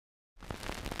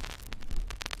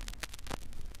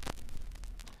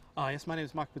Yes, my name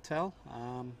is Michael Patel.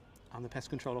 I'm the Pest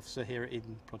Control Officer here at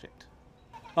Eden Project.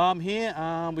 Here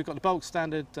we've got the bulk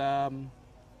standard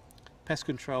pest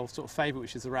control sort of favourite,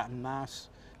 which is the rat and mouse.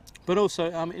 But also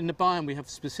in the biome we have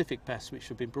specific pests which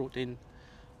have been brought in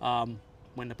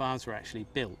when the biomes were actually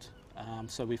built.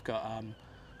 So we've got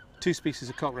two species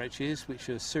of cockroaches, which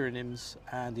are Surinims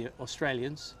and the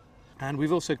Australians. And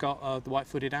we've also got the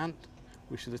white-footed ant,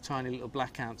 which are the tiny little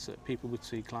black ants that people would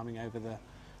see climbing over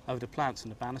the plants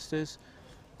and the banisters.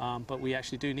 But we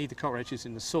actually do need the cockroaches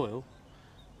in the soil,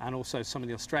 and also some of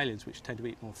the Australians, which tend to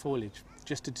eat more foliage,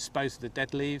 just to dispose of the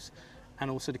dead leaves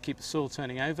and also to keep the soil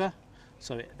turning over.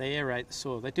 So they aerate the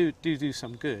soil. They do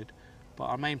some good, but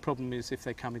our main problem is if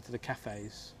they come into the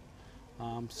cafes.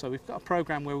 So we've got a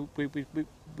program where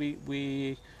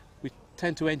we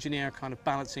tend to engineer a kind of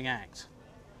balancing act,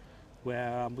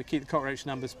 where we keep the cockroach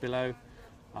numbers below,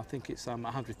 I think it's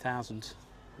 100,000,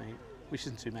 which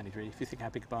isn't too many really, if you think how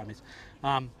big a biome is,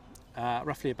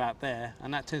 roughly about there,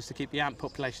 and that tends to keep the ant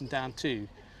population down too.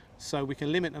 So we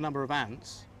can limit the number of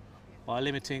ants by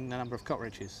limiting the number of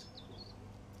cockroaches,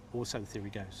 or so the theory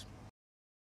goes.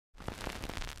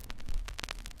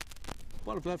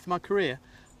 What I've learned from my career,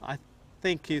 I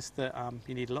think, is that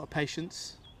you need a lot of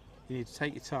patience, you need to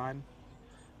take your time,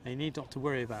 and you need not to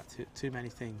worry about too many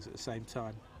things at the same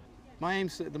time. My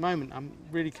aims at the moment, I'm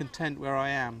really content where I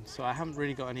am, so I haven't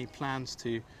really got any plans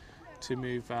to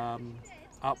move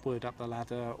upward up the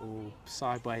ladder or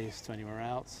sideways to anywhere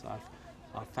else.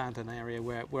 I've found an area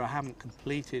where I haven't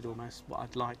completed almost what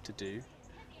I'd like to do,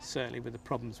 certainly with the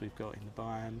problems we've got in the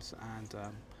biomes and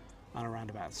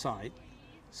around about the site.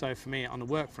 So for me, on the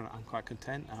work front, I'm quite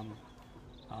content.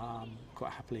 I'm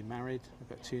quite happily married. I've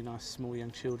got two nice small young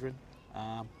children.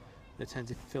 They tend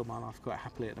to fill my life quite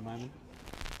happily at the moment.